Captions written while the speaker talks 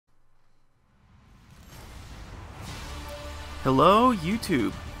Hello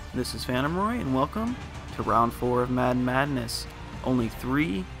YouTube, this is Phantom Roy and welcome to round 4 of Madden Madness. Only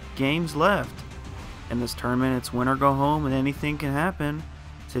 3 games left. In this tournament it's win or go home and anything can happen.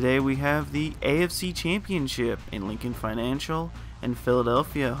 Today we have the AFC Championship in Lincoln Financial and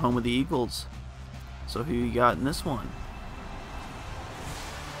Philadelphia, home of the Eagles. So who you got in this one?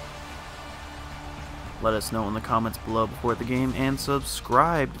 Let us know in the comments below before the game and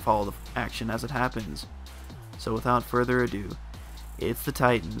subscribe to follow the action as it happens. So without further ado, it's the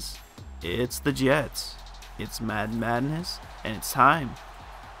Titans, it's the Jets, it's Madden Madness, and it's time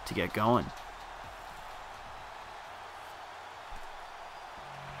to get going.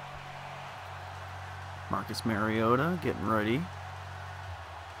 Marcus Mariota getting ready.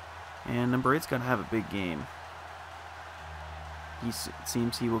 And number 8's got to have a big game. It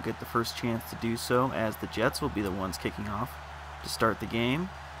seems he will get the first chance to do so, as the Jets will be the ones kicking off to start the game,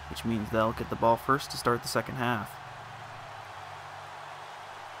 which means they'll get the ball first to start the second half.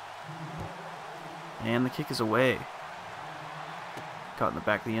 And the kick is away. Caught in the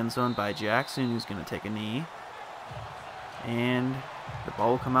back of the end zone by Jackson, who's going to take a knee. And the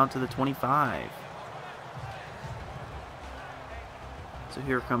ball will come out to the 25. So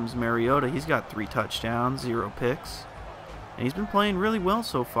here comes Mariota. He's got 3 touchdowns, 0 picks. And he's been playing really well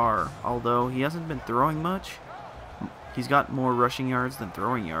so far, although he hasn't been throwing much. He's got more rushing yards than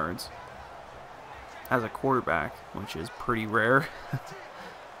throwing yards as a quarterback, which is pretty rare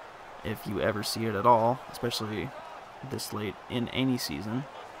if you ever see it at all, especially this late in any season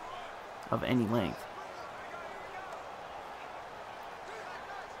of any length.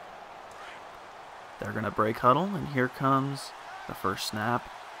 They're going to break huddle, and here comes the first snap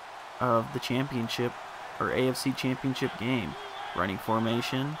of the championship or AFC Championship game. Running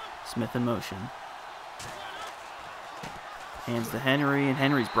formation, Smith in motion. Hands to Henry, and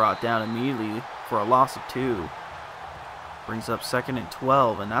Henry's brought down immediately for a loss of 2. Brings up 2nd and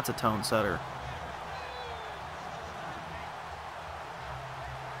 12, and that's a tone setter.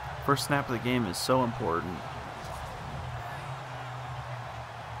 First snap of the game is so important.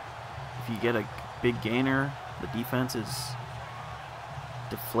 If you get a big gainer, the defense is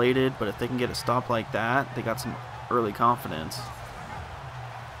deflated, but if they can get a stop like that, they got some early confidence.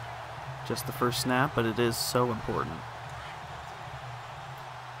 Just the first snap, but it is so important.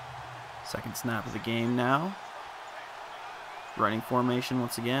 Second snap of the game now. Running formation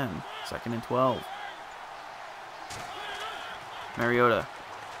once again. 2nd and 12. Mariota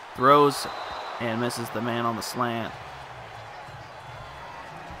throws and misses the man on the slant.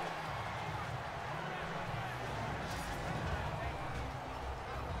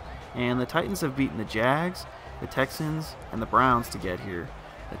 And the Titans have beaten the Jags, the Texans, and the Browns to get here.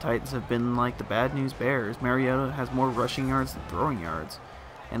 The Titans have been like the bad news bears. Mariota has more rushing yards than throwing yards,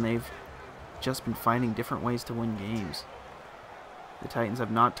 and they've just been finding different ways to win games. The Titans have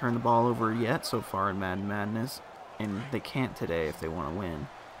not turned the ball over yet so far in Madden Madness, and they can't today if they want to win.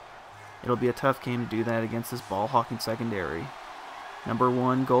 It'll be a tough game to do that against this ball-hawking secondary. Number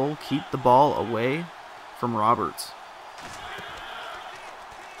 1 goal, keep the ball away from Roberts.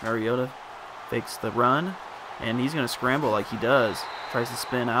 Mariota fakes the run, and he's going to scramble like he does. Tries to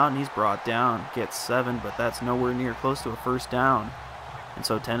spin out, and he's brought down. Gets 7, but that's nowhere near close to a first down. And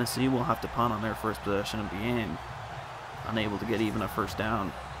so Tennessee will have to punt on their first possession of the game. Unable to get even a first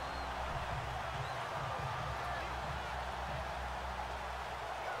down.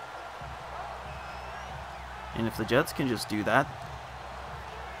 And if the Jets can just do that,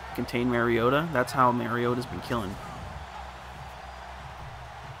 contain Mariota, that's how Mariota's been killing.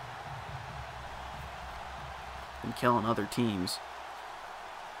 Been killing other teams,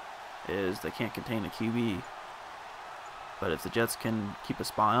 is they can't contain a QB. But if the Jets can keep a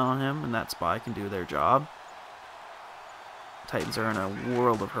spy on him, and that spy can do their job, Titans are in a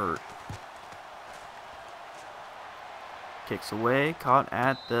world of hurt. Kicks away, caught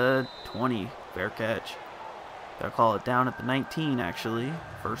at the 20. Fair catch. They'll call it down at the 19, actually.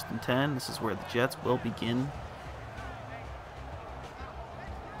 1st and 10. This is where the Jets will begin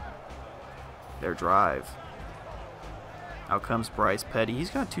their drive. Out comes Bryce Petty.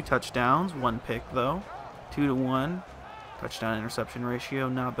 He's got 2 touchdowns, 1 pick though. 2-1. Touchdown interception ratio,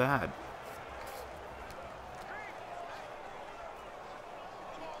 not bad.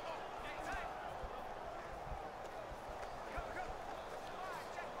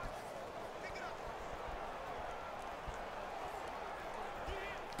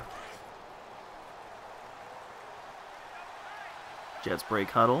 Jets break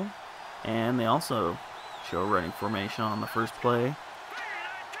huddle, and they also show running formation on the first play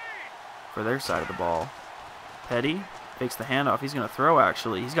for their side of the ball. Petty fakes the handoff. He's going to throw,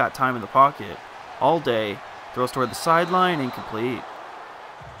 actually. He's got time in the pocket all day. Throws toward the sideline, incomplete.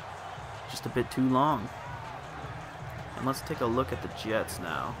 Just a bit too long. And let's take a look at the Jets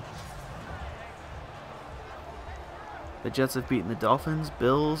now. The Jets have beaten the Dolphins,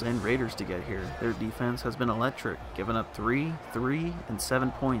 Bills, and Raiders to get here. Their defense has been electric, giving up 3, 3, and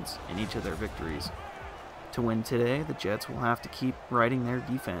 7 points in each of their victories. To win today, the Jets will have to keep riding their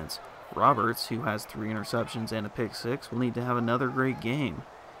defense. Roberts, who has 3 interceptions and a pick 6, will need to have another great game.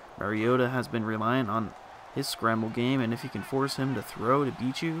 Mariota has been reliant on his scramble game, and if you can force him to throw to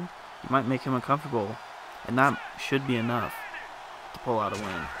beat you, you might make him uncomfortable, and that should be enough to pull out a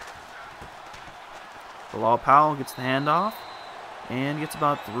win. Bilal Powell gets the handoff and gets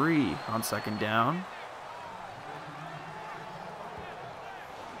about 3 on second down.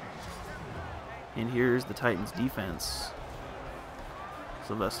 And here's the Titans defense.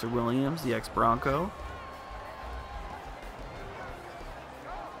 Sylvester Williams, the ex-Bronco.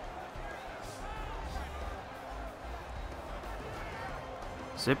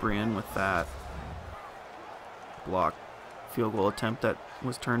 Cyprian with that block field goal attempt that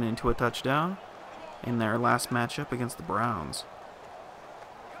was turned into a touchdown in their last matchup against the Browns.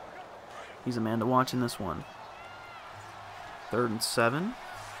 He's a man to watch in this one. 3rd and 7.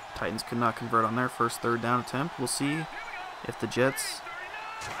 Titans could not convert on their first 3rd down attempt. We'll see if the Jets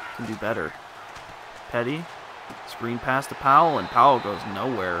can do better. Petty, screen pass to Powell, and Powell goes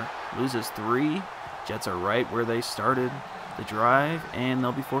nowhere. Loses 3. Jets are right where they started the drive, and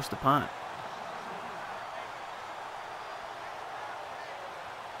they'll be forced to punt.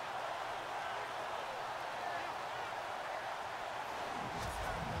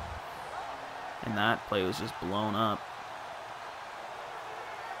 And that play was just blown up.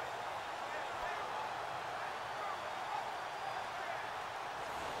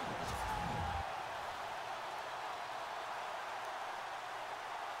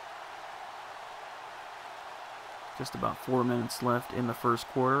 Just about 4 minutes left in the first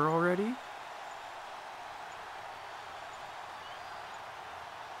quarter already.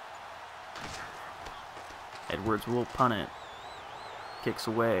 Edwards will punt it. Kicks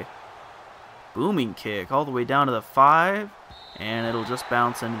away. Booming kick all the way down to the 5, and it'll just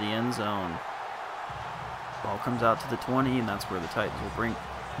bounce into the end zone. Ball comes out to the 20, and that's where the Titans will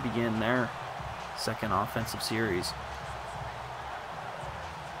begin their second offensive series.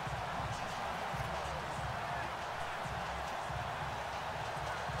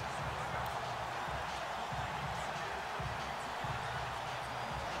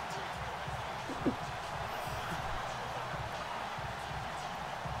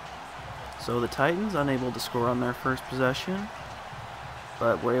 So the Titans unable to score on their first possession,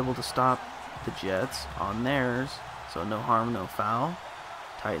 but were able to stop the Jets on theirs, so no harm, no foul.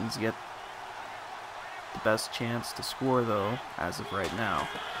 Titans get the best chance to score, though, as of right now.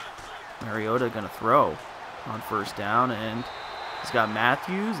 Mariota going to throw on first down, and he's got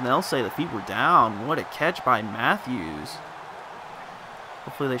Matthews, and they'll say the feet were down. What a catch by Matthews.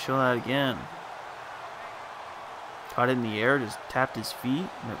 Hopefully they show that again. Caught it in the air, just tapped his feet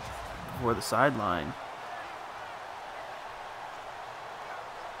before the sideline.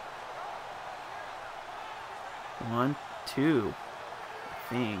 One, two,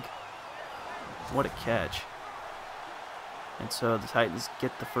 I think. What a catch. And so the Titans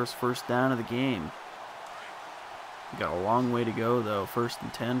get the first down of the game. Got a long way to go, though. 1st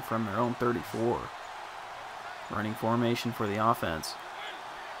and 10 from their own 34. Running formation for the offense.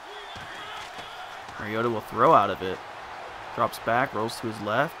 Mariota will throw out of it. Drops back, rolls to his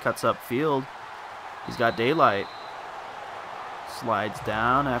left, cuts up field. He's got daylight. Slides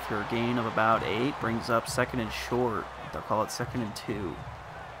down after a gain of about 8. Brings up 2nd and short. They'll call it 2nd and 2.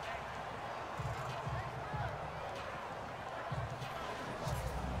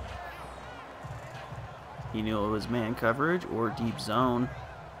 He knew it was man coverage or deep zone.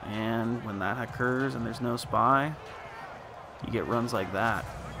 And when that occurs and there's no spy, you get runs like that.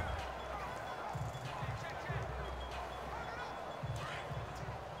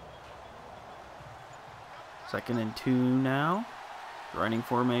 Second and 2 now. Running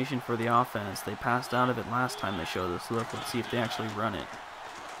formation for the offense. They passed out of it last time they showed us. Look, let's see if they actually run it.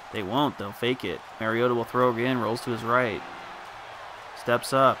 They won't. They'll fake it. Mariota will throw again. Rolls to his right.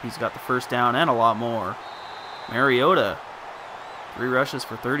 Steps up. He's got the first down and a lot more. Mariota. 3 rushes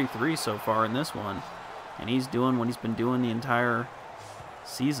for 33 so far in this one. And he's doing what he's been doing the entire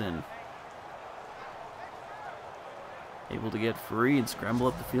season. Able to get free and scramble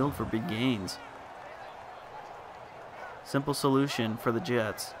up the field for big gains. Simple solution for the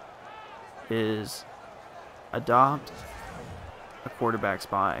Jets is adopt a quarterback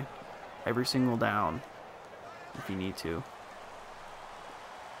spy every single down if you need to.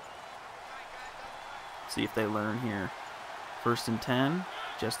 See if they learn here. 1st and 10,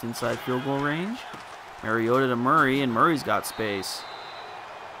 just inside field goal range. Mariota to Murray, and Murray's got space.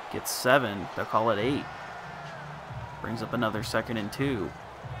 Gets 7, they'll call it 8. Brings up another 2nd and 2.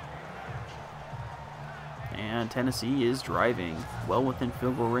 And Tennessee is driving, well within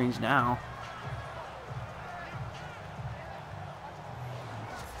field goal range now.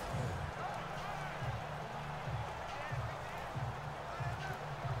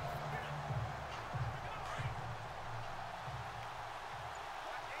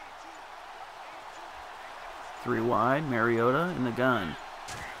 Three wide, Mariota in the gun.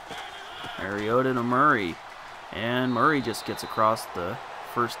 Mariota to Murray. And Murray just gets across the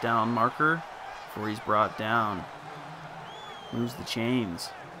 1st down marker before he's brought down. Moves the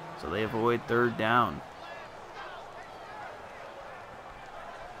chains, so they avoid 3rd down.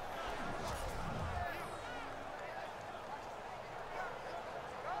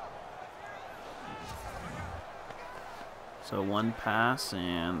 So 1 pass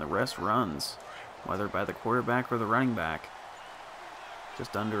and the rest runs, whether by the quarterback or the running back.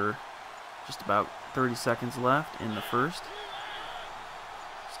 Just about 30 seconds left in the 1st.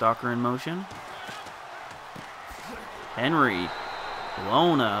 Stalker in motion. Henry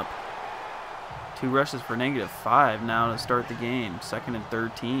blown up. 2 rushes for -5 now to start the game. 2nd and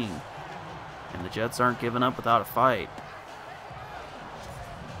 13. And the Jets aren't giving up without a fight.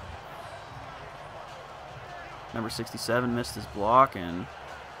 Number 67 missed his block, and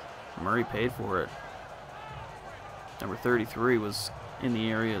Murray paid for it. Number 33 was in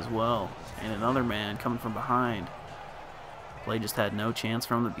the area as well, and another man coming from behind. Play just had no chance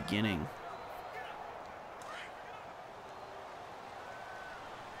from the beginning.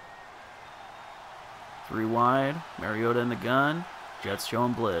 Three wide, Mariota in the gun, Jets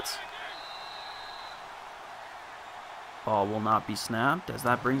showing blitz. Ball will not be snapped, as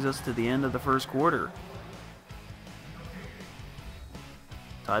that brings us to the end of the 1st quarter.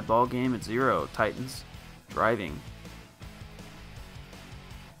 Tied ball game at 0, Titans driving.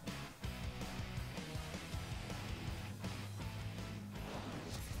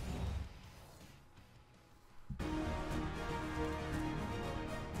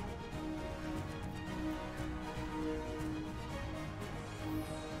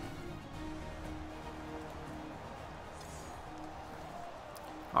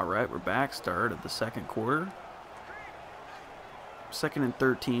 Alright, we're back. Start of the 2nd quarter. 2nd and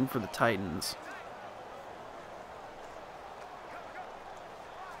 13 for the Titans.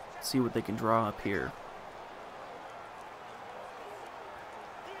 Let's see what they can draw up here.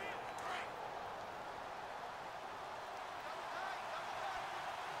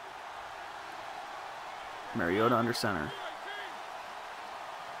 Mariota under center.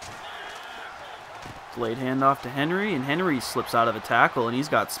 Delayed handoff to Henry, and Henry slips out of a tackle, and he's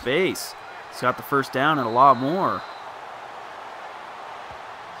got space. He's got the 1st down and a lot more.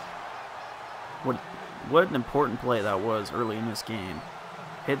 What an important play that was early in this game.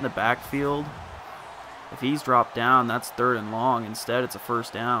 Hitting the backfield. If he's dropped down, that's 3rd and long. Instead, it's a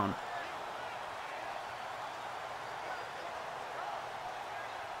 1st down.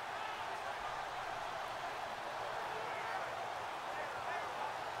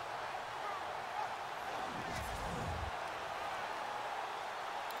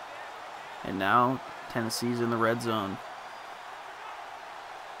 And now Tennessee's in the red zone.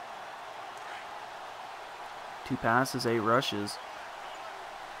 2 passes, 8 rushes.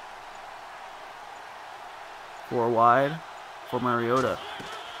 4 wide for Mariota.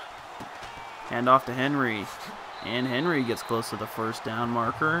 Hand off to Henry. And Henry gets close to the 1st down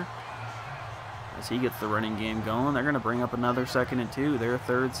marker. As he gets the running game going, they're going to bring up another 2nd and 2. Their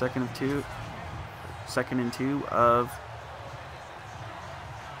 3rd, 2nd and 2 of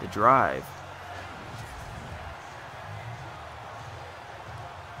the drive.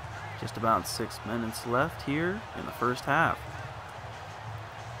 Just about 6 minutes left here in the 1st half.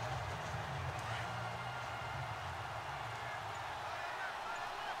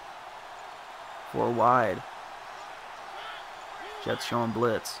 Four wide. Jets showing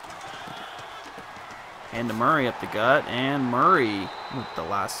blitz. And to Murray up the gut, and Murray with the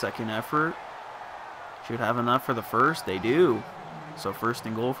last 2nd effort. Should have enough for the 1st. They do. So 1st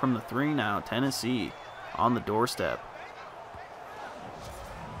and goal from the 3 now. Tennessee on the doorstep.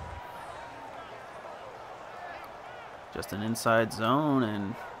 Just an inside zone,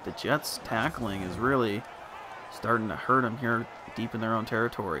 and the Jets tackling is really starting to hurt them here deep in their own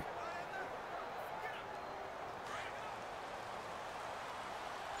territory.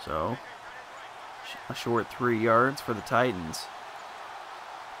 So, a short 3 yards for the Titans.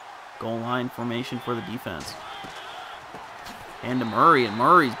 Goal line formation for the defense. And to Murray, and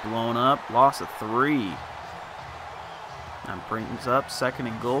Murray's blown up. Loss of 3. That brings up 2nd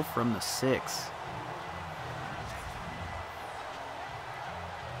and goal from the 6.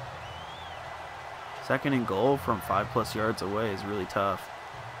 Second and goal from 5+ yards away is really tough.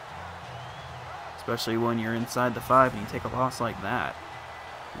 Especially when you're inside the 5 and you take a loss like that.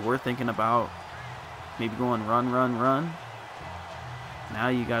 We're thinking about maybe going run, run, run. Now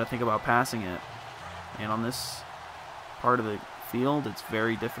you got to think about passing it. And on this part of the field, it's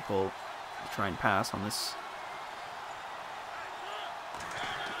very difficult to try and pass on this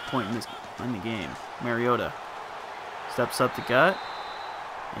point in the game. Mariota steps up the gut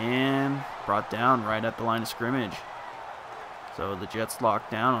and brought down right at the line of scrimmage. So the Jets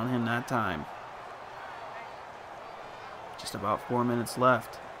locked down on him that time. Just about 4 minutes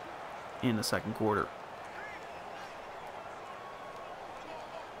left in the second quarter.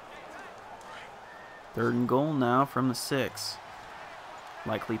 Third and goal now from the 6.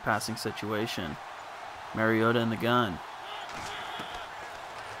 Likely passing situation. Mariota in the gun.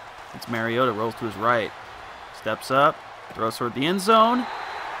 It's Mariota, rolls to his right. Steps up, throws toward the end zone.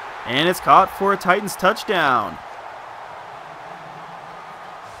 And it's caught for a Titans touchdown.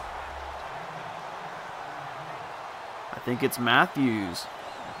 I think it's Matthews.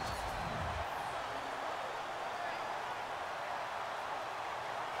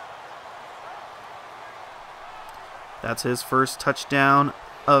 That's his first touchdown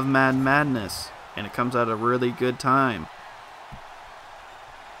of Madden Madness, and it comes at a really good time.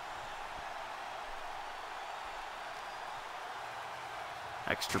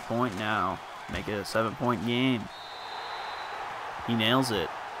 Extra point now. Make it a 7-point game. He nails it.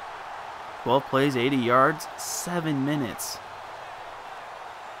 12 plays, 80 yards, 7 minutes.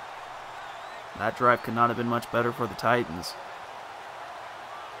 That drive could not have been much better for the Titans.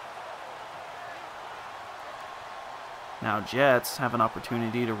 Now Jets have an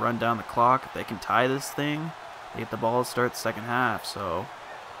opportunity to run down the clock. If they can tie this thing, they get the ball to start the second half. So,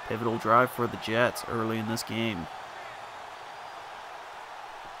 pivotal drive for the Jets early in this game.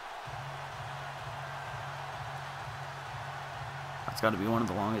 That's got to be one of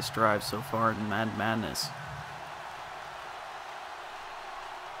the longest drives so far in Madden Madness.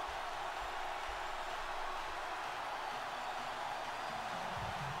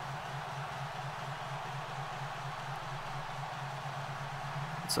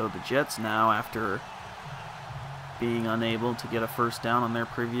 So the Jets now, after being unable to get a first down on their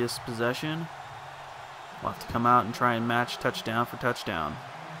previous possession, will have to come out and try and match touchdown for touchdown.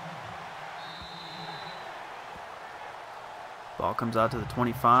 Ball comes out to the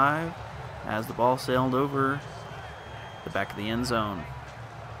 25 as the ball sailed over the back of the end zone.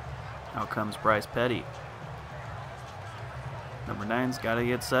 Out comes Bryce Petty. Number 9's got to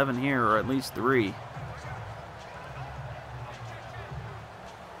get 7 here, or at least 3.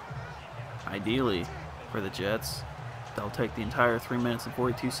 Ideally, for the Jets, they'll take the entire 3 minutes and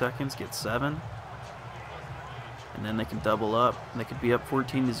 42 seconds, get 7, and then they can double up. They could be up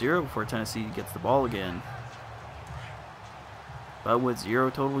 14-0 before Tennessee gets the ball again. But with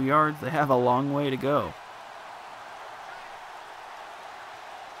 0 total yards, they have a long way to go.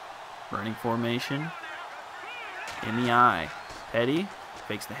 Running formation. In the eye. Petty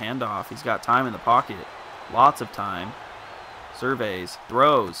fakes the handoff. He's got time in the pocket. Lots of time. Surveys.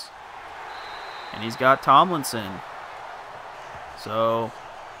 Throws. And he's got Tomlinson. So,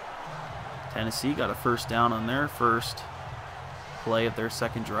 Tennessee got a first down on their first play of their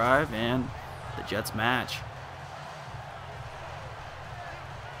second drive, and the Jets match.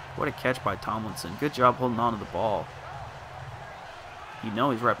 What a catch by Tomlinson. Good job holding on to the ball. You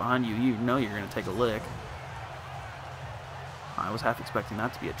know he's right behind you. You know you're going to take a lick. I was half expecting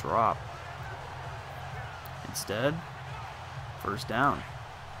that to be a drop. Instead, first down.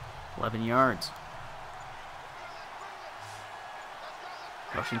 11 yards.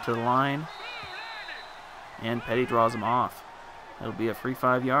 Rushing to the line. And Petty draws him off. It'll be a free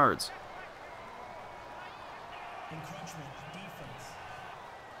 5 yards. Encroachment defense.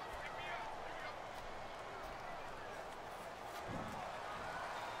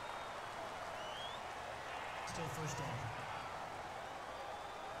 Still first down.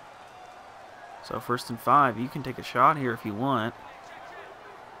 So 1st and 5. You can take a shot here if you want.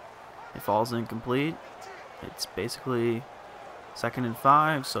 It falls incomplete. It's basically 2nd and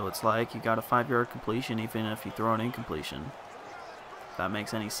 5, so it's like you got a 5-yard completion even if you throw an incompletion. If that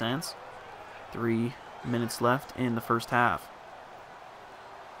makes any sense. 3 minutes left in the first half.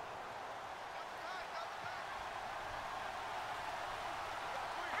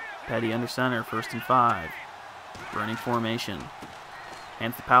 Petty under center, 1st and 5. Running formation.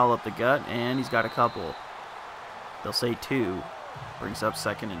 Hands the Powell up the gut, and he's got a couple. They'll say 2. Brings up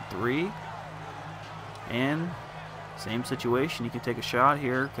 2nd and 3. And same situation. You can take a shot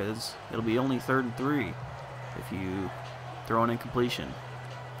here because it'll be only 3rd and 3 if you throw an incompletion.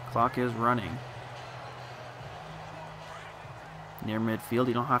 Clock is running. Near midfield,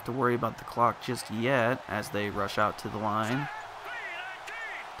 you don't have to worry about the clock just yet as they rush out to the line.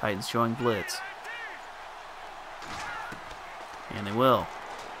 Titans showing blitz. And they will.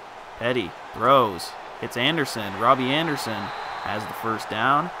 Petty throws. Hits Anderson. Robbie Anderson has the first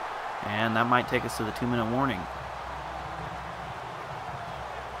down. And that might take us to the 2-minute warning.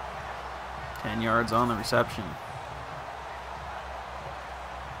 10 yards on the reception.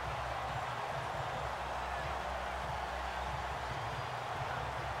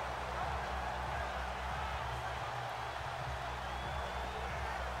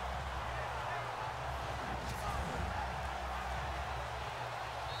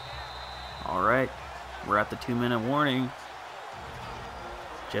 All right, we're at the 2-minute warning.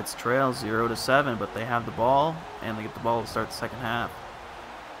 Jets trail 0-7, but they have the ball, and they get the ball to start the second half.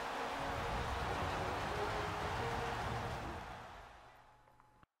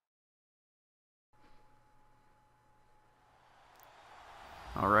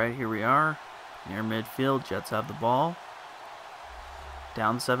 All right, here we are, near midfield. Jets have the ball.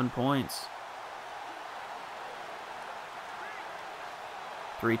 Down 7 points.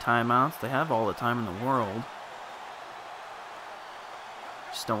 3 timeouts. They have all the time in the world.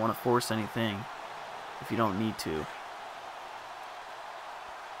 Just don't want to force anything if you don't need to.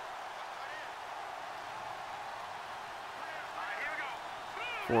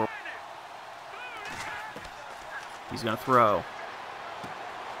 He's going to throw.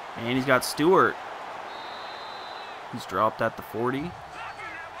 And he's got Stewart. He's dropped at the 40.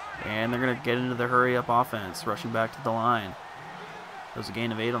 And they're going to get into the hurry-up offense, rushing back to the line. There was a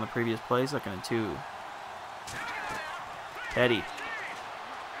gain of 8 on the previous play, 2nd and 2. Petty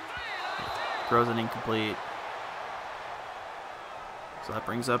throws it incomplete. So that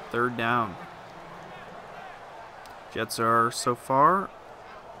brings up 3rd down. Jets are so far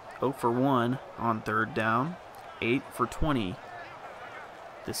 0 for 1 on 3rd down, 8 for 20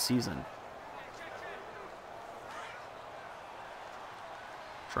 this season.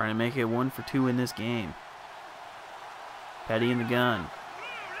 Trying to make it 1 for 2 in this game. Petty in the gun.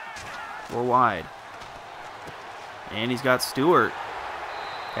 4 wide. And he's got Stewart.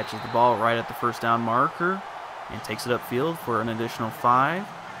 Catches the ball right at the first down marker and takes it upfield for an additional 5.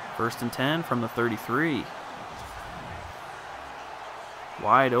 1st and 10 from the 33.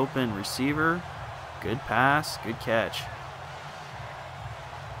 Wide open receiver. Good pass, good catch.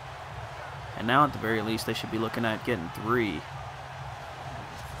 And now at the very least they should be looking at getting 3.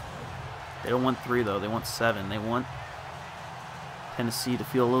 They don't want 3 though, they want 7. They want Tennessee to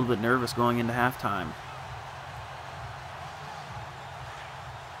feel a little bit nervous going into halftime.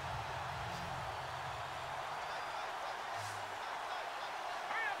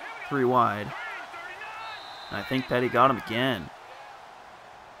 Three wide. And I think Petty got him again.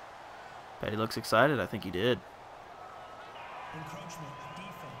 Petty looks excited. I think he did. Encroachment,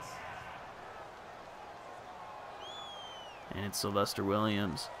 defense. And it's Sylvester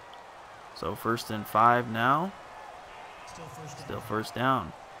Williams. So 1st and 5 now. Still first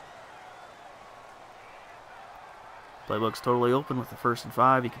down. Playbook's totally open with the 1st and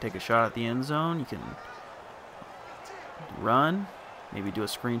 5. You can take a shot at the end zone. You can run. Maybe do a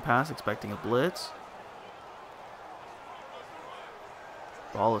screen pass expecting a blitz.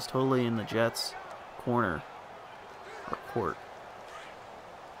 Ball is totally in the Jets' corner or court.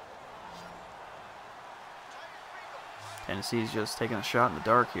 Tennessee's just taking a shot in the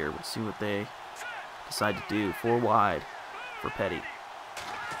dark here. We'll see what they decide to do. 4 wide for Petty.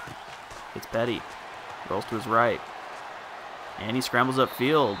 It's Petty. Rolls to his right. And he scrambles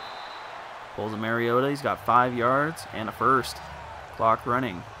upfield. Pulls a Mariota. He's got 5 yards and a first. Clock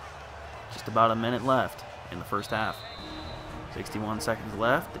running. Just about a minute left in the first half. 61 seconds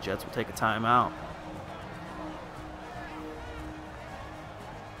left. The Jets will take a timeout.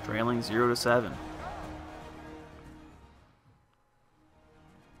 Trailing 0-7.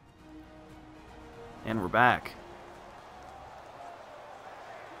 And we're back.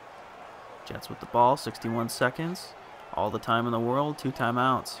 Jets with the ball, 61 seconds. All the time in the world, 2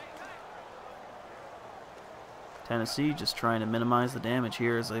 timeouts. Tennessee just trying to minimize the damage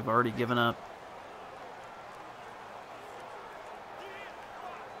here as they've already given up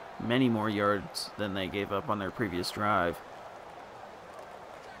many more yards than they gave up on their previous drive.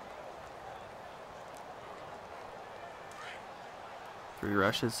 Three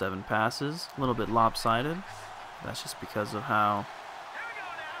rushes, 7 passes. A little bit lopsided. That's just because of how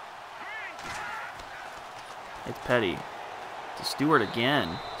It's Petty. To Stewart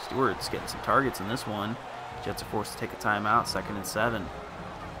again. Stewart's getting some targets in this one. Jets are forced to take a timeout, 2nd and 7.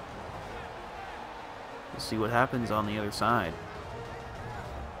 We'll see what happens on the other side.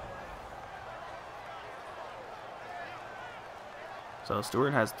 So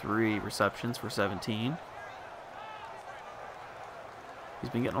Stewart has 3 receptions for 17. He's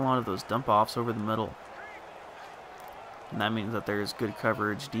been getting a lot of those dump offs over the middle. And that means that there's good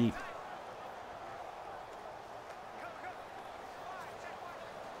coverage deep.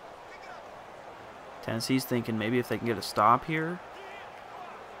 Tennessee's thinking maybe if they can get a stop here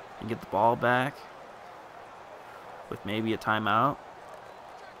and get the ball back with maybe a timeout,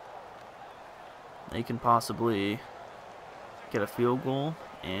 they can possibly get a field goal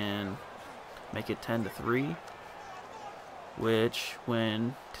and make it 10-3, which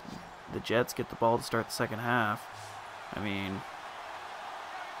when the Jets get the ball to start the second half, I mean,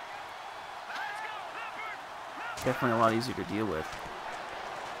 definitely a lot easier to deal with.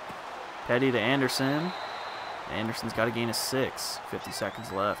 Petty to Anderson. Anderson's got a gain of 6. 50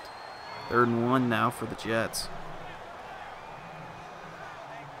 seconds left. 3rd and 1 now for the Jets.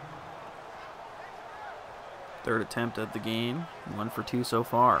 Third attempt of the game. 1 for 2 so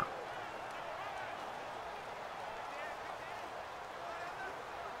far.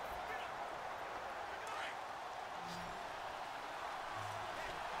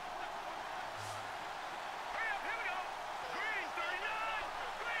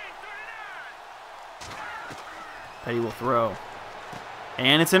 Petty will throw.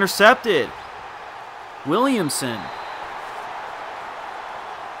 And it's intercepted. Williamson.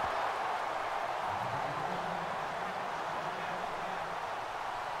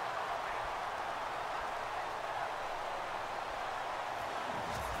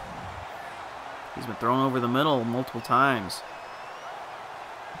 He's been thrown over the middle multiple times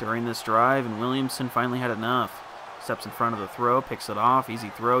during this drive, and Williamson finally had enough. Steps in front of the throw, picks it off. Easy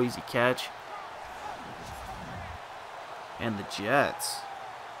throw, easy catch. And the Jets,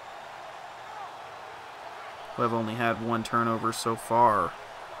 who have only had 1 turnover so far,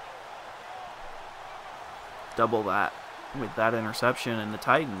 double that with that interception. And the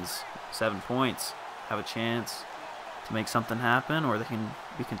Titans, 7 points, have a chance to make something happen, or they can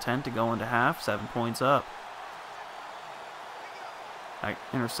be content to go into half 7 points up. That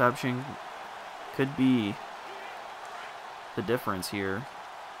interception could be the difference here,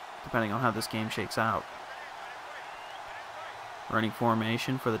 depending on how this game shakes out. Running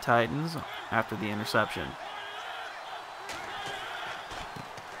formation for the Titans after the interception.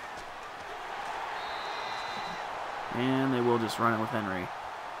 And they will just run it with Henry.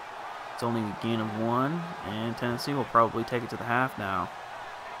 It's only a gain of 1, and Tennessee will probably take it to the half now.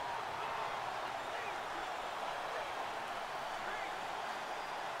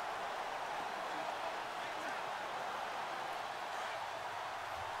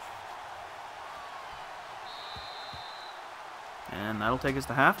 And that'll take us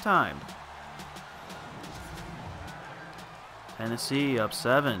to halftime. Tennessee up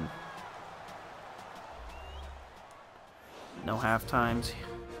 7. No halftimes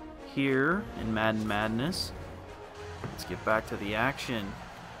here in Madden Madness. Let's get back to the action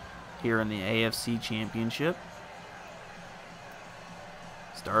here in the AFC Championship.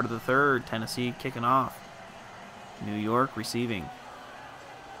 Start of the 3rd, Tennessee kicking off. New York receiving.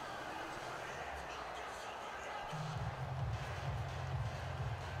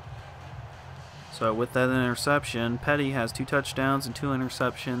 So with that interception, Petty has 2 touchdowns and 2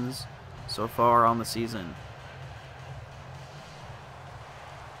 interceptions so far on the season.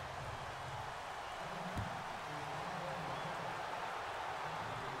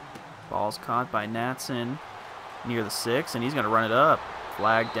 Ball's caught by Natson near the 6, and he's going to run it up.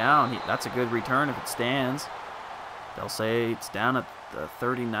 Flag down. That's a good return if it stands. They'll say it's down at the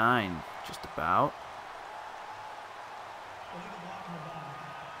 39, just about.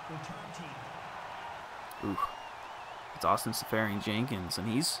 Ooh, it's Austin Safarian-Jenkins,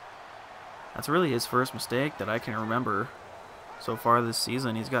 and that's really his first mistake that I can remember so far this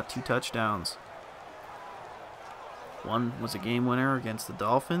season. He's got 2 touchdowns. One was a game winner against the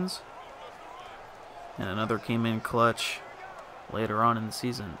Dolphins, and another came in clutch later on in the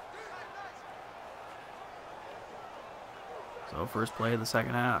season. So first play of the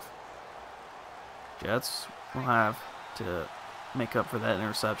second half. Jets will have to make up for that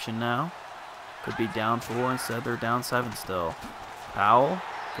interception now. Could be down 4, instead they're down 7 still. Powell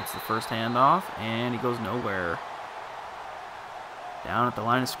gets the first handoff, and he goes nowhere. Down at the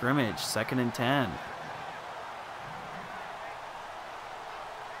line of scrimmage, 2nd and 10.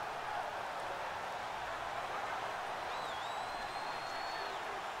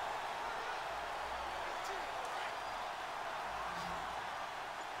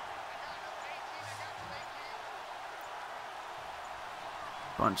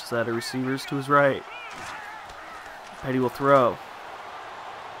 Bunch set of receivers to his right. Petty will throw.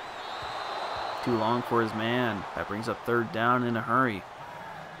 Too long for his man. That brings up third down in a hurry.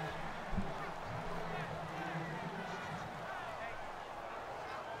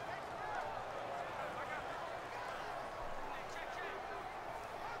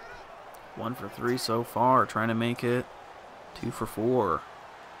 One for 3 so far, trying to make it 2 for 4.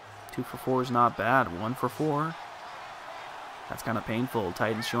 2 for 4 is not bad. 1 for 4. That's kind of painful.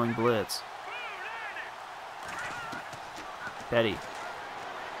 Titans showing blitz. Petty.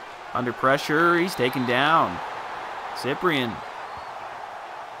 Under pressure. He's taken down. Cyprian.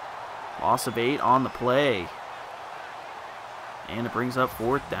 Loss of 8 on the play. And it brings up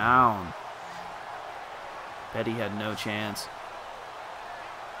 4th down. Petty had no chance.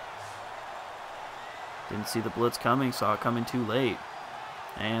 Didn't see the blitz coming, saw it coming too late.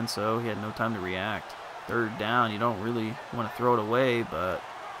 And so he had no time to react. 3rd down, you don't really want to throw it away, but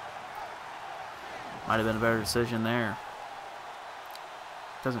might have been a better decision there.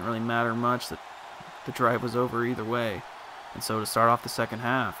 Doesn't really matter much that the drive was over either way. And so to start off the second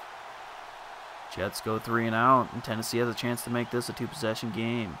half, Jets go 3 and out, and Tennessee has a chance to make this a 2-possession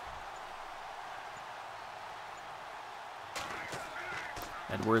game.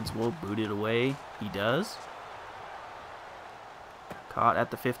 Edwards will boot it away. He does. Caught at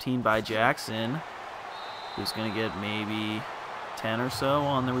the 15 by Jackson, who's going to get maybe 10 or so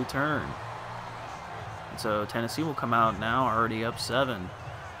on the return. And so Tennessee will come out now already up 7.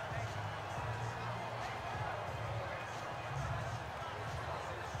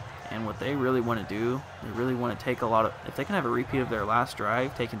 And what they really want to do, they really want to take a lot of, if they can have a repeat of their last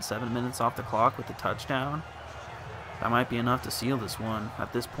drive, taking 7 minutes off the clock with a touchdown, that might be enough to seal this one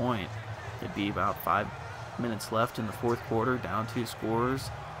at this point. It'd be about 5 minutes left in the 4th quarter, down 2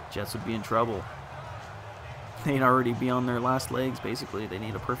 scores. Jets would be in trouble. They'd already be on their last legs, basically. They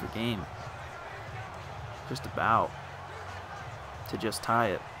need a perfect game. Just about. To just tie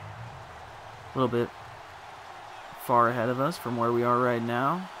it. A little bit far ahead of us from where we are right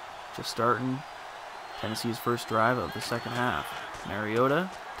now. Just starting Tennessee's first drive of the second half.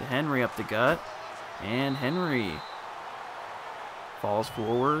 Mariota to Henry up the gut. And Henry falls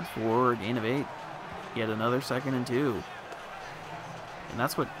forward for a gain of 8. Yet another 2nd and 2. And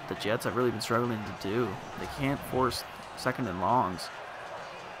that's what the Jets have really been struggling to do. They can't force 2nd and longs.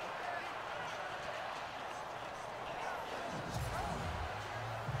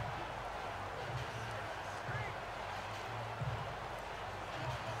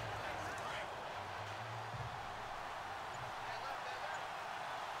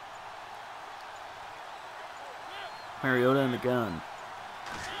 Mariota in the gun.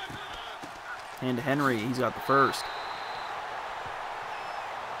 And to Henry, he's got the first.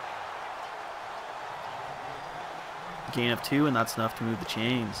 Gain of 2, and that's enough to move the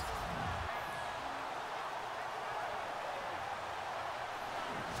chains.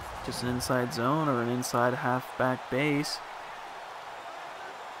 Just an inside zone or an inside halfback base.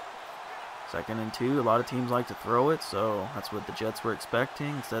 2nd and 2. A lot of teams like to throw it, so that's what the Jets were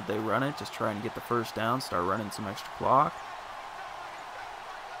expecting. Instead, they run it, just trying to get the first down, start running some extra clock.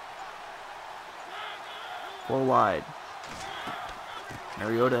 4 wide.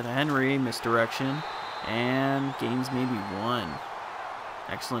 Mariota to Henry, misdirection, and gains maybe 1.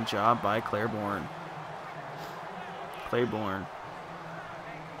 Excellent job by Claiborne. Claiborne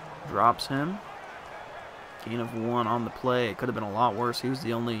drops him. Gain of 1 on the play. It could have been a lot worse. He was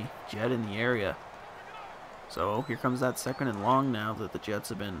the only Jet in the area. So here comes that 2nd and long now that the Jets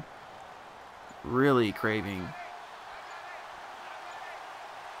have been really craving.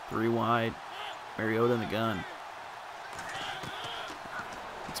 3 wide. Mariota in the gun.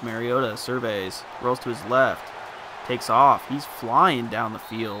 It's Mariota. Surveys. Rolls to his left. Takes off. He's flying down the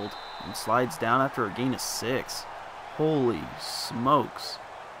field and slides down after a gain of 6. Holy smokes.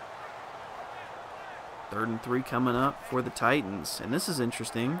 3rd and 3 coming up for the Titans. And this is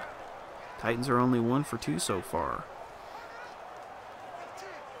interesting. Titans are only 1 for 2 so far.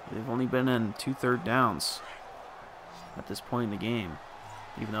 They've only been in 2 third downs at this point in the game,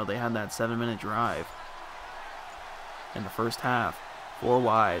 even though they had that 7-minute drive in the first half. 4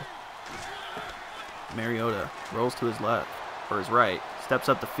 wide. Mariota rolls to his left, or his right. Steps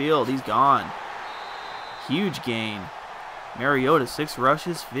up the field. He's gone. Huge gain. Mariota, 6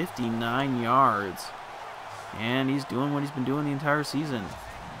 rushes, 59 yards. And he's doing what he's been doing the entire season.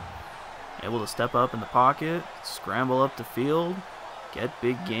 Able to step up in the pocket, scramble up the field, get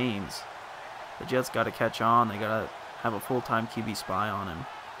big gains. The Jets got to catch on. They got to have a full-time QB spy on him.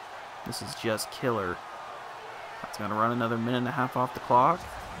 This is just killer. That's going to run another minute and a half off the clock.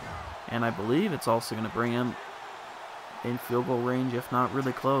 And I believe it's also going to bring him in field goal range, if not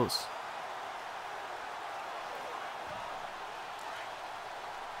really close.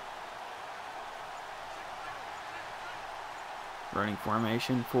 Running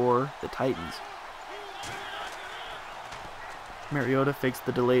formation for the Titans. Mariota fakes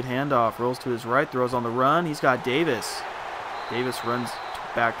the delayed handoff, rolls to his right, throws on the run. He's got Davis. Davis runs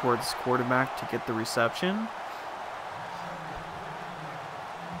back towards his quarterback to get the reception.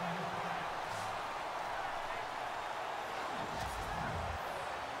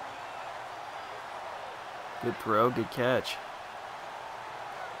 Good throw, good catch.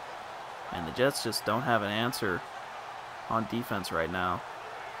 And the Jets just don't have an answer on defense right now.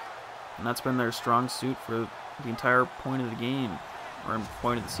 And that's been their strong suit for the entire point of the game, or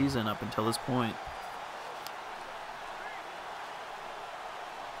point of the season up until this point.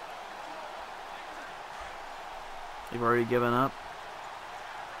 They've already given up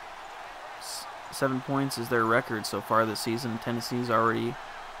 7 points is their record so far this season. Tennessee's already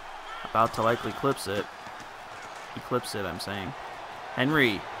about to likely eclipse it. I'm saying.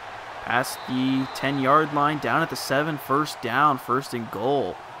 Henry past the 10-yard line, down at the 7, first down, first and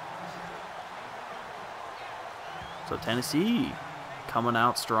goal. So Tennessee coming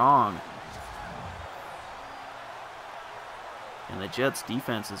out strong. And the Jets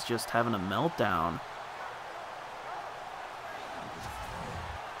defense is just having a meltdown.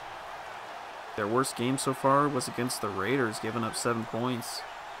 Their worst game so far was against the Raiders, giving up 7 points.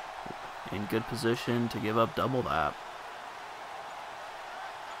 In good position to give up double that.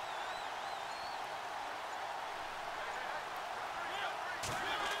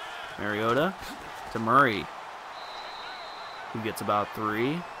 Mariota to Murray, who gets about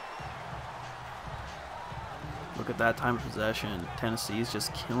 3. Look at that time of possession. Tennessee's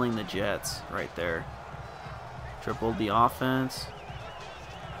just killing the Jets right there. Tripled the offense,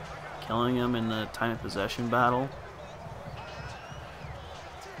 killing them in the time of possession battle.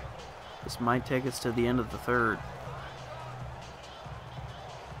 This might take us to the end of the third.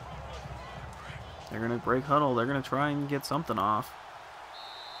 They're going to break huddle. They're going to try and get something off,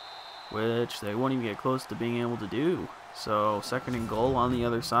 which they won't even get close to being able to do. So, second and goal on the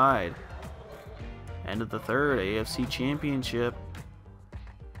other side. End of the third. AFC Championship.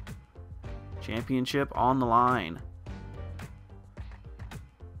 Championship on the line.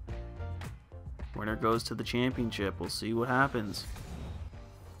 Winner goes to the championship. We'll see what happens.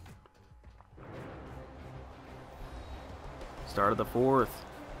 Start of the fourth.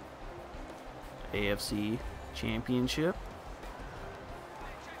 AFC Championship.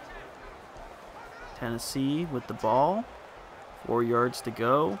 Tennessee with the ball. 4 yards to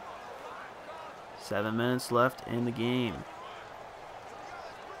go. 7 minutes left in the game.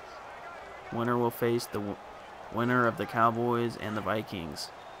 Winner will face the winner of the Cowboys and the Vikings.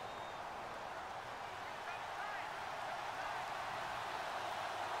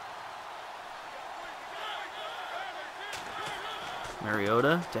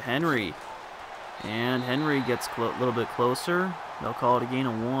 Mariota to Henry. And Henry gets a little bit closer. They'll call it a gain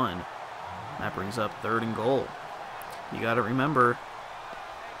of 1. That brings up third and goal. You got to remember,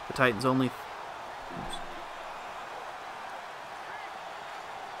 the Titans only...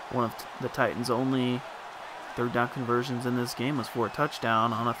 One of the Titans' only third down conversions in this game was for a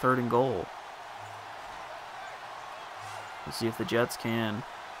touchdown on a third and goal. We'll see if the Jets can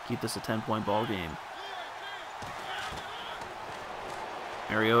keep this a 10-point ball game.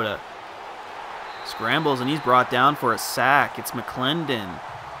 Mariota scrambles and he's brought down for a sack. It's McClendon.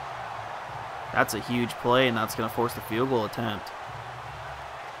 That's a huge play, and that's going to force the field goal attempt.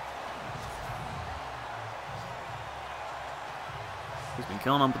 He's been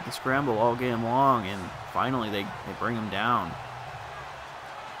killing them with the scramble all game long, and finally they bring him down.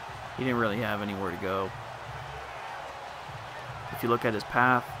 He didn't really have anywhere to go. If you look at his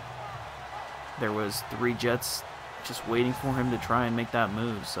path, there was 3 Jets just waiting for him to try and make that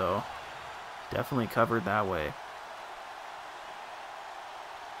move, so definitely covered that way.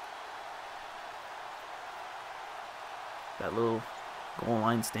 That little goal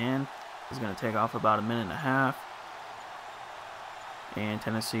line stand is going to take off about a minute and a half. And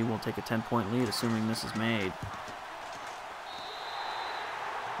Tennessee will take a 10-point lead, assuming this is made.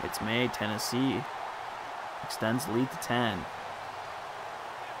 It's made. Tennessee extends the lead to 10.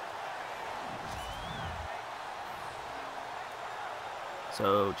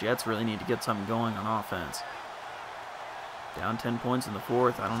 So Jets really need to get something going on offense. Down 10 points in the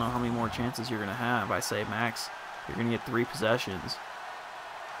fourth. I don't know how many more chances you're going to have. I say max, you're going to get 3 possessions.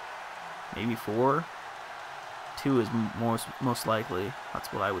 Maybe 4. 2 is most likely.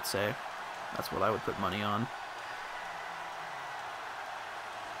 That's what I would say. That's what I would put money on.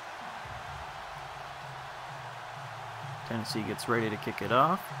 Tennessee gets ready to kick it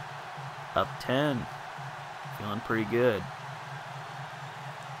off. Up 10. Feeling pretty good.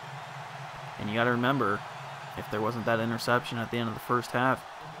 And you got to remember, if there wasn't that interception at the end of the first half,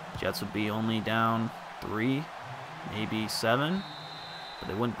 Jets would be only down 3, maybe 7, but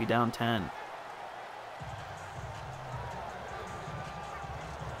they wouldn't be down 10.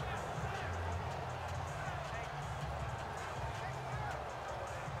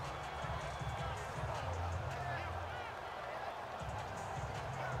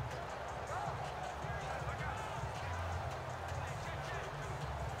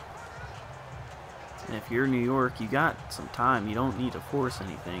 And if you're New York, you got some time. You don't need to force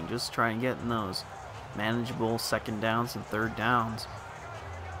anything. Just try and get in those manageable second downs and third downs.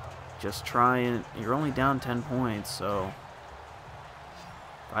 Just try and... You're only down 10 points, so...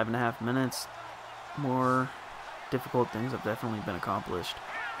 5.5 minutes. More difficult things have definitely been accomplished.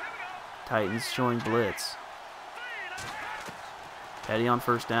 Titans showing blitz. Petty on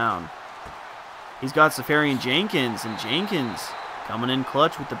first down. He's got Safarian Jenkins, and Jenkins coming in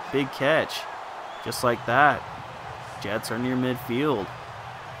clutch with the big catch. Just like that. Jets are near midfield.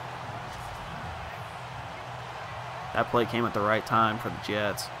 That play came at the right time for the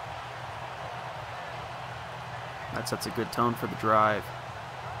Jets. That sets a good tone for the drive.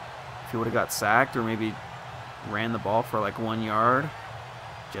 If he would have got sacked or maybe ran the ball for like 1 yard,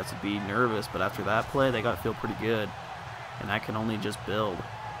 Jets would be nervous. But after that play, they got to feel pretty good. And that can only just build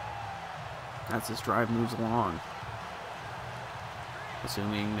as this drive moves along.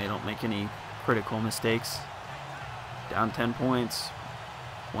 Assuming they don't make any critical mistakes. Down 10 points.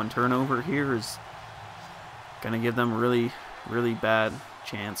 1 turnover here is going to give them a really, really bad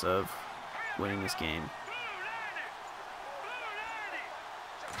chance of winning this game.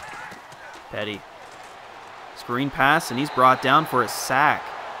 Petty. Screen pass, and he's brought down for a sack.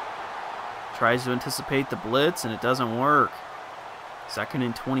 Tries to anticipate the blitz, and it doesn't work. 2nd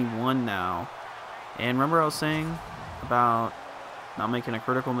and 21 now. And remember I was saying about not making a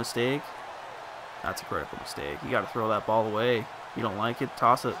critical mistake? That's a critical mistake. You got to throw that ball away. You don't like it,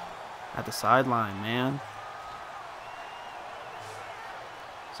 toss it at the sideline, man.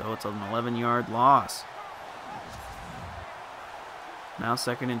 So it's an 11-yard loss. Now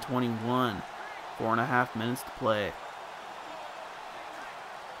 2nd and 21. 4.5 minutes to play.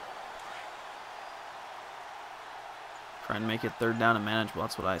 Try and make it 3rd down and manageable.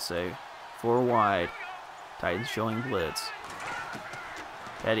 That's what I say. 4 wide. Titans showing blitz.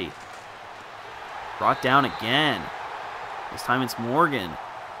 Petty. Brought down again. This time it's Morgan.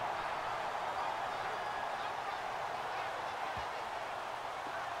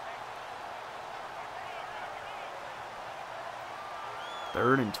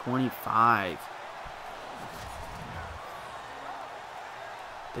 Third and 25.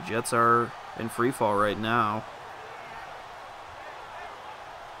 The Jets are in free fall right now.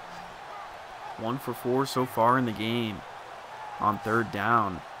 1 for 4 so far in the game on 3rd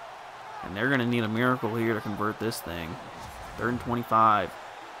down. And they're going to need a miracle here to convert this thing. 3rd and 25.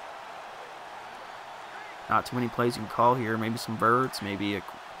 Not too many plays you can call here. Maybe some verts, maybe a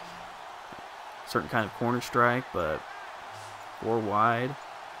certain kind of corner strike, but 4 wide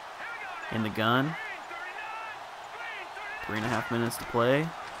in the gun. 3.5 minutes to play.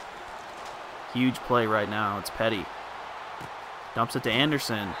 Huge play right now. It's Petty. Dumps it to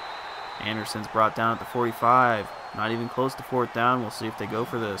Anderson. Anderson's brought down at the 45. Not even close to 4th down. We'll see if they go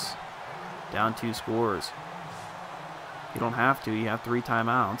for this. Down 2 scores. You don't have to. You have 3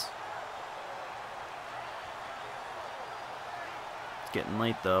 timeouts. It's getting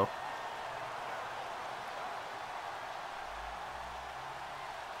late, though.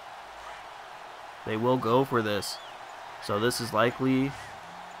 They will go for this. So this is likely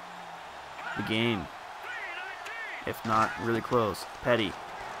the game. If not, really close. Petty.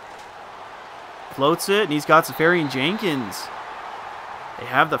 Floats it, and he's got Safarian Jenkins. They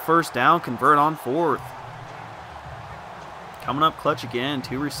have the 1st down, convert on 4th. Coming up clutch again,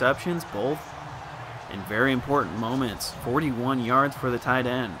 2 receptions, both in very important moments. 41 yards for the tight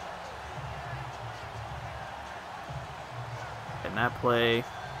end. And that play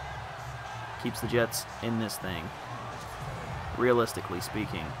keeps the Jets in this thing, realistically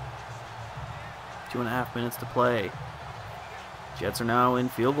speaking. 2.5 minutes to play. Jets are now in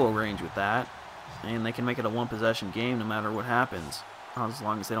field goal range with that, and they can make it a 1-possession game no matter what happens, as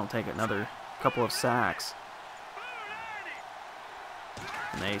long as they don't take another couple of sacks.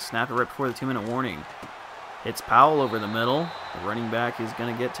 And they snap it right before the 2-minute warning. It's Powell over the middle. The running back is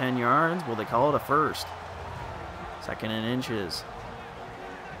going to get 10 yards. Will they call it a first? 2nd and inches.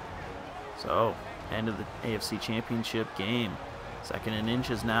 So, end of the AFC Championship game. 2nd and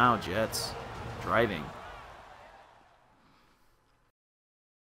inches now, Jets driving.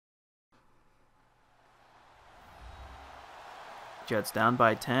 Jets down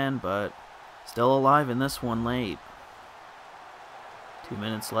by 10, but still alive in this one late. 2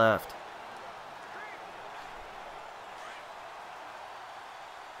 minutes left.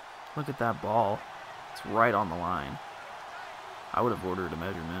 Look at that ball. It's right on the line. I would have ordered a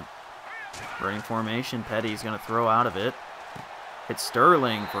measurement. Running formation. Petty's going to throw out of it. Hits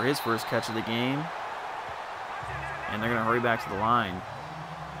Sterling for his first catch of the game. And they're going to hurry back to the line.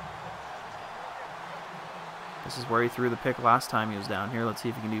 This is where he threw the pick last time he was down here. Let's see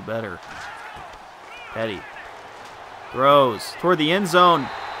if he can do better. Petty throws toward the end zone.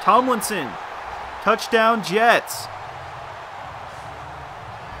 Tomlinson. Touchdown, Jets.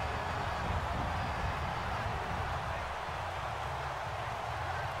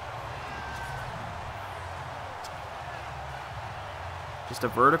 Just a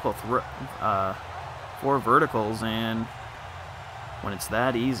vertical, 4 verticals, and when it's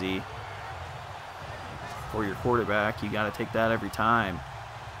that easy for your quarterback, you got to take that every time.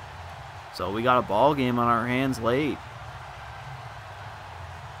 So we got a ball game on our hands late.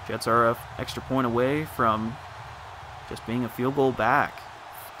 Jets are an extra point away from just being a field goal back.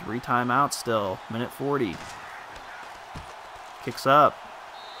 3 timeouts still. Minute 40. Kicks up.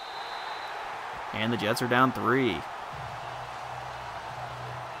 And the Jets are down 3.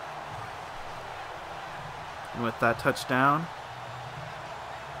 And with that touchdown,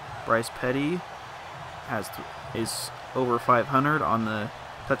 Bryce Petty is over 500 on the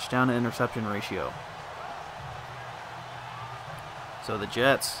touchdown to interception ratio. So the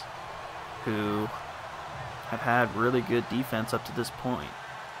Jets, who have had really good defense up to this point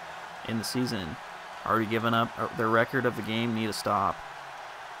in the season, already given up their record of the game, need a stop.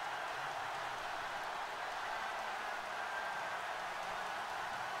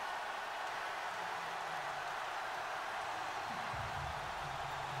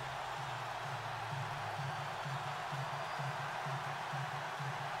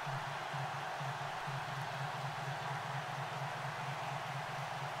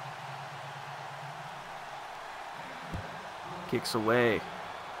 Kicks away.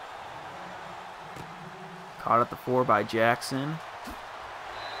 Caught at the 4 by Jackson,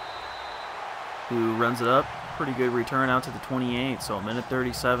 who runs it up. Pretty good return out to the 28. So a minute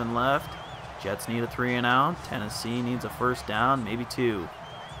 37 left. Jets need a 3 and out. Tennessee needs a first down, maybe 2.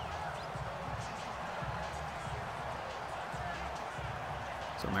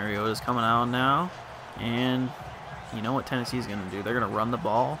 So Mariota's coming out now. And you know what Tennessee's going to do. They're going to run the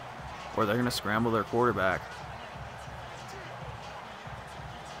ball, or they're going to scramble their quarterback.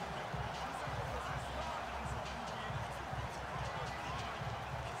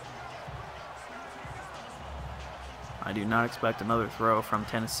 I do not expect another throw from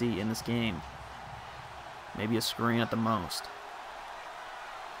Tennessee in this game. Maybe a screen at the most.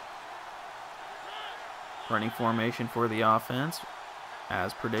 Running formation for the offense,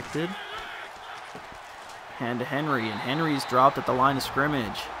 as predicted. Hand to Henry, and Henry's dropped at the line of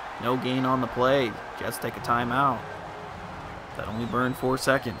scrimmage. No gain on the play. Jets take a timeout. That only burned 4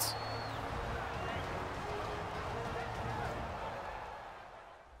 seconds.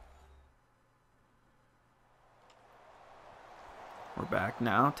 We're back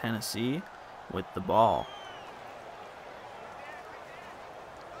now, Tennessee with the ball.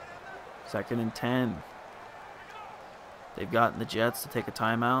 2nd and 10. They've gotten the Jets to take a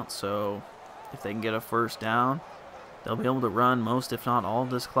timeout, so if they can get a first down, they'll be able to run most, if not all,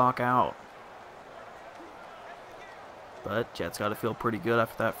 of this clock out. But Jets got to feel pretty good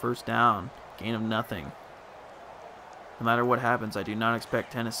after that first down. Gain of nothing. No matter what happens, I do not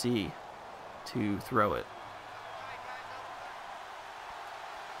expect Tennessee to throw it.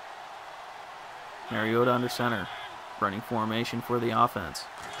 Mariota under center. Running formation for the offense.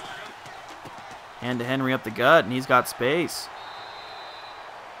 Hand to Henry up the gut, and he's got space.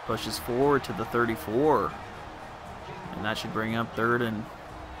 Pushes forward to the 34. And that should bring up 3rd and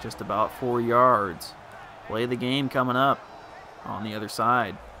just about 4 yards. Play the game coming up on the other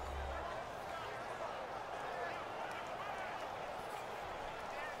side.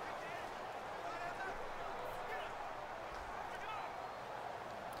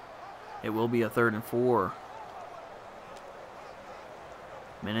 It will be a 3rd and 4.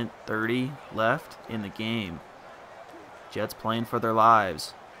 Minute 30 left in the game. Jets playing for their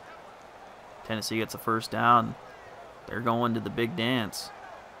lives. Tennessee gets a first down. They're going to the big dance.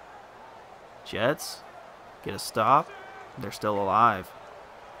 Jets get a stop. They're still alive.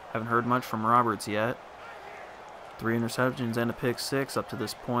 Haven't heard much from Roberts yet. 3 interceptions and a pick 6 up to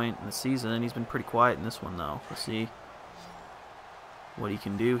this point in the season, and he's been pretty quiet in this one, though. We'll see what he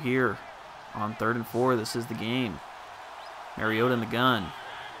can do here. On 3rd and 4, this is the game. Mariota in the gun.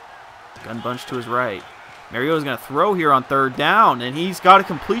 Gun bunch to his right. Mariota's going to throw here on 3rd down, and he's got a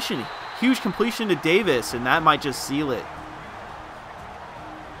completion. Huge completion to Davis, and that might just seal it.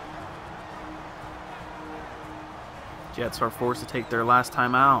 Jets are forced to take their last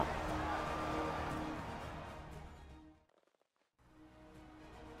time out.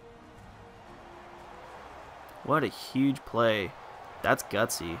 What a huge play. That's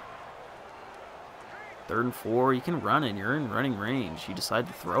gutsy. 3rd and 4, you can run it. You're in running range. You decide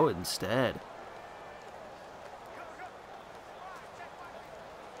to throw it instead.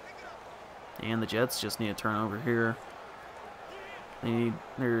 And the Jets just need a turnover here.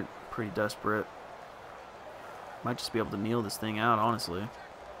 They're pretty desperate. Might just be able to kneel this thing out, honestly.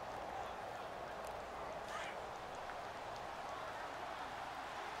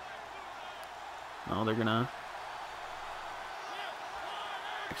 No, they're gonna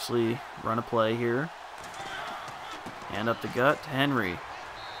actually run a play here. Hand up the gut to Henry.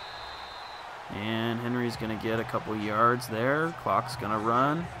 And Henry's gonna get a couple yards there. Clock's gonna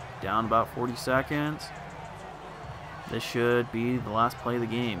run. Down about 40 seconds. This should be the last play of the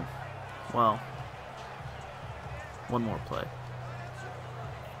game. Well, one more play.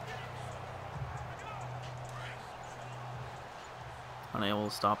 Unable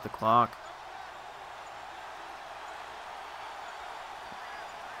to stop the clock.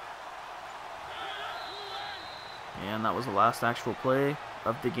 And that was the last actual play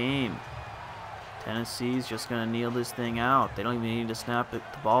of the game. Tennessee's just going to kneel this thing out. They don't even need to snap the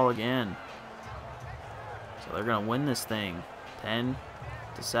ball again. So they're going to win this thing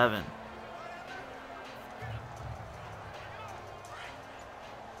 10-7.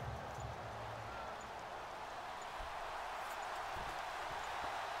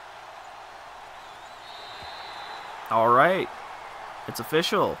 All right, it's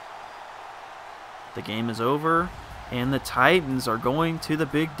official. The game is over, and the Titans are going to the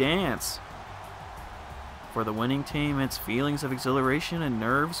big dance. For the winning team, it's feelings of exhilaration and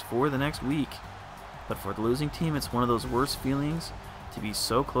nerves for the next week. But for the losing team, it's one of those worst feelings to be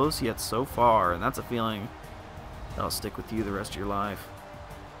so close yet so far, and that's a feeling that'll stick with you the rest of your life.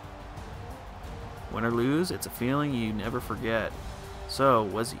 Win or lose, it's a feeling you never forget. So,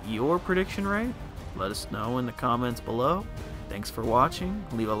 was your prediction right? Let us know in the comments below. Thanks for watching.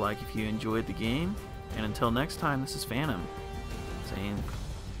 Leave a like if you enjoyed the game. And until next time, this is Phantom saying,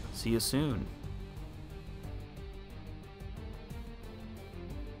 see you soon.